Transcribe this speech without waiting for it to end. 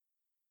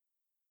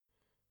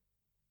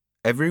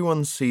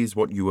Everyone sees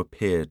what you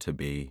appear to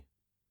be.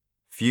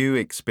 Few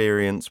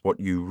experience what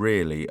you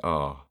really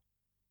are.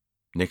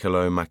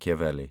 Niccolo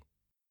Machiavelli.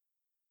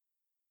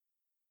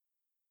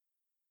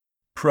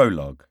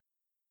 Prologue.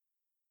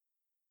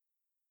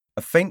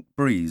 A faint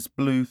breeze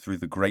blew through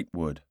the great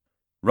wood,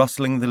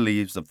 rustling the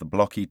leaves of the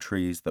blocky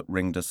trees that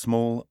ringed a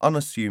small,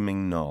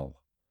 unassuming knoll.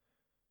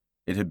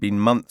 It had been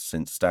months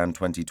since Stan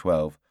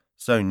 2012,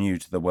 so new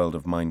to the world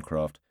of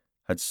Minecraft,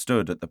 had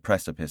stood at the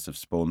precipice of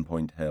Spawn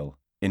Point Hill,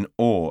 in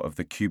awe of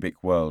the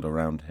cubic world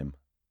around him.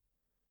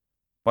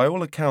 By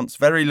all accounts,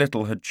 very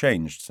little had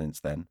changed since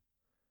then.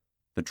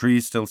 The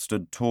trees still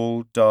stood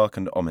tall, dark,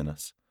 and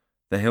ominous.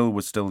 The hill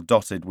was still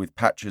dotted with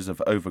patches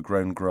of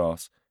overgrown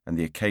grass and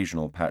the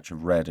occasional patch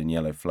of red and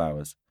yellow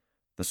flowers.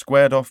 The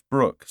squared-off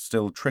brook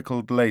still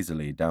trickled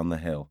lazily down the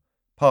hill,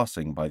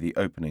 passing by the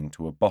opening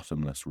to a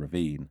bottomless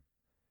ravine.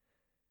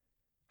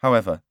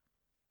 However,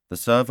 the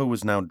server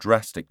was now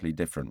drastically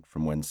different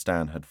from when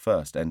Stan had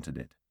first entered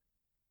it.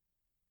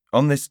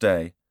 On this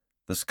day,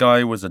 the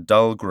sky was a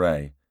dull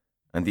grey,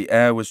 and the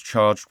air was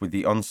charged with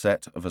the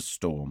onset of a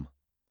storm.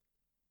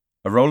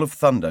 A roll of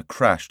thunder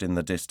crashed in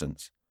the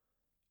distance.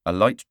 A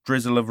light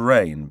drizzle of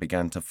rain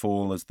began to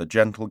fall as the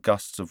gentle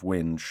gusts of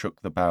wind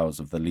shook the boughs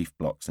of the leaf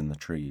blocks in the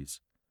trees.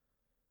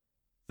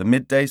 The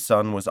midday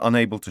sun was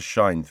unable to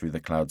shine through the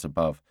clouds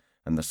above,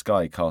 and the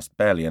sky cast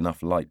barely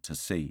enough light to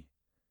see.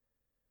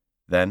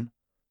 Then,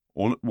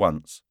 all at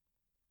once,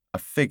 a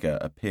figure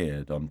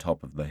appeared on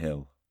top of the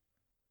hill.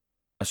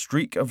 A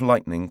streak of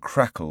lightning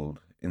crackled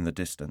in the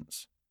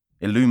distance,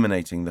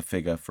 illuminating the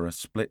figure for a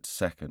split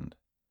second.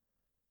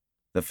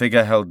 The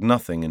figure held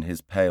nothing in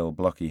his pale,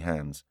 blocky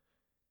hands.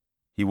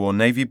 He wore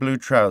navy blue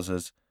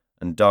trousers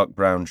and dark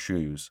brown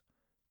shoes,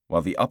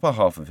 while the upper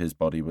half of his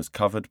body was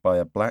covered by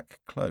a black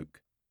cloak.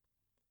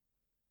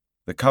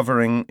 The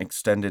covering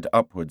extended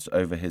upwards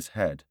over his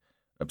head,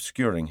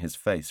 obscuring his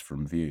face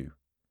from view.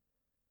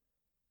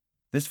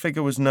 This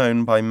figure was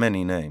known by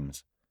many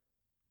names.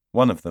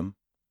 One of them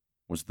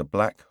was the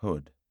Black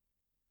Hood.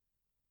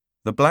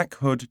 The Black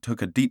Hood took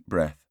a deep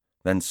breath,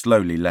 then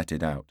slowly let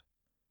it out.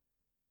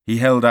 He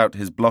held out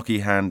his blocky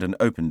hand and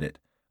opened it,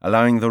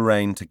 allowing the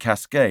rain to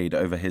cascade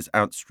over his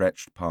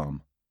outstretched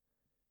palm.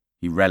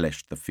 He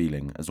relished the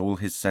feeling as all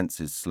his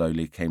senses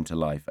slowly came to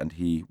life, and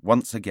he,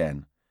 once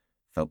again,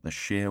 felt the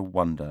sheer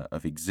wonder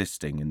of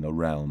existing in the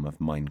realm of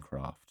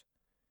Minecraft.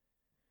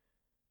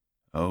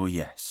 Oh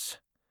yes,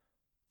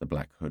 the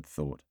Black Hood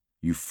thought,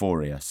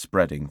 euphoria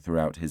spreading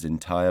throughout his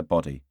entire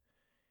body.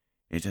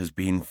 It has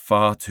been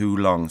far too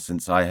long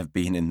since I have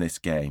been in this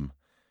game.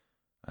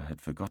 I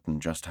had forgotten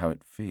just how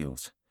it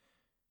feels.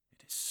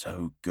 It is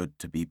so good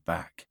to be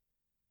back.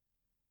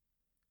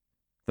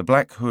 The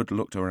Black Hood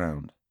looked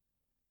around.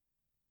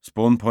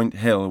 Spawn Point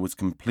Hill was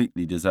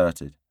completely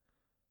deserted.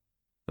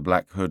 The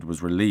Black Hood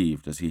was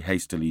relieved as he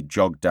hastily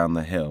jogged down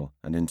the hill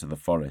and into the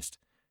forest,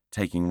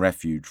 taking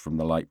refuge from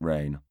the light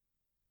rain.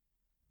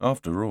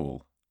 After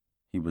all,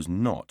 he was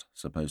not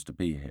supposed to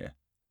be here.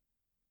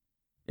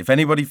 If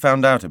anybody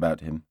found out about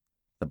him,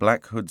 the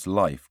Black Hood's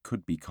life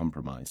could be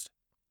compromised.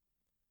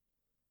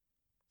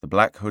 The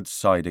Black Hood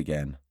sighed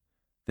again,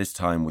 this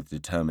time with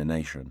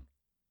determination.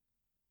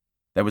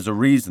 There was a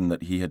reason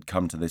that he had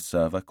come to this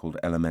server called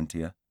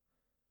Elementia.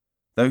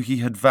 Though he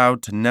had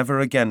vowed to never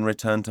again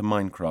return to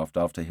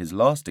Minecraft after his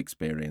last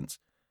experience,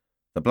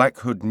 the Black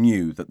Hood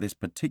knew that this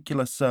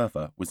particular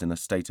server was in a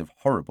state of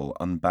horrible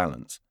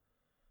unbalance.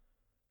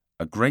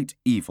 A great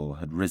evil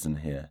had risen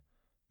here,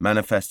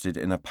 manifested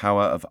in a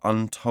power of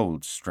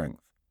untold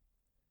strength.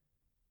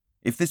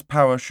 If this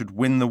power should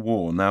win the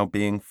war now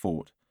being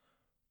fought,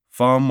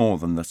 far more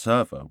than the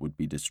server would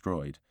be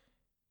destroyed.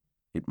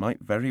 It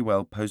might very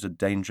well pose a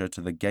danger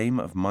to the game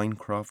of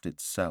Minecraft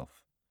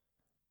itself.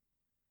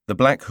 The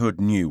Black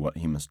Hood knew what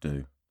he must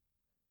do.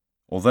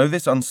 Although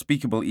this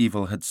unspeakable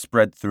evil had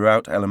spread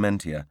throughout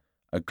Elementia,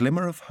 a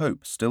glimmer of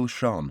hope still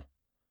shone.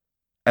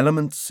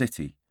 Element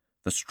City,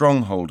 the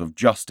stronghold of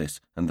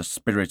justice and the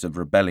spirit of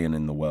rebellion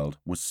in the world,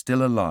 was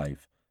still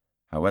alive,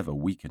 however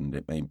weakened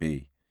it may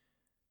be.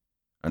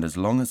 And as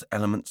long as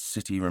Element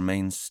City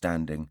remains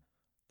standing,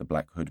 the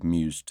Black Hood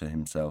mused to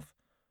himself,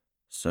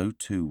 so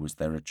too was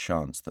there a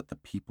chance that the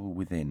people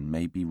within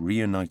may be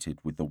reunited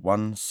with the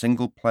one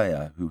single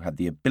player who had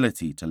the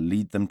ability to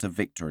lead them to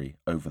victory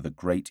over the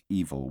great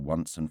evil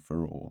once and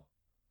for all.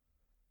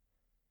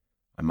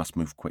 I must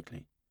move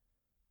quickly,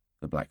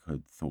 the Black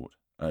Hood thought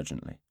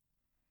urgently.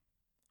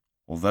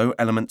 Although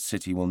Element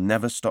City will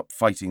never stop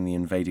fighting the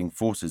invading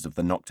forces of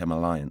the Noctem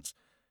Alliance,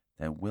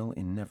 there will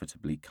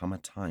inevitably come a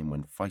time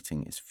when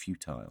fighting is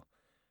futile,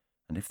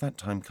 and if that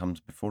time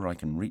comes before I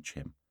can reach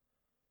him...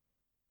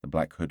 The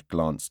Black Hood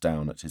glanced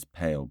down at his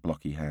pale,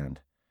 blocky hand.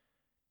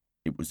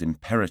 It was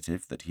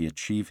imperative that he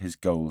achieve his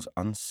goals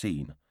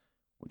unseen,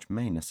 which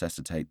may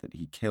necessitate that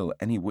he kill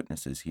any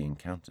witnesses he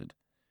encountered.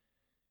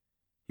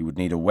 He would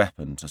need a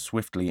weapon to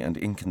swiftly and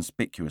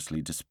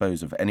inconspicuously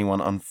dispose of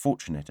anyone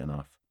unfortunate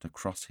enough to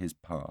cross his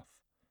path.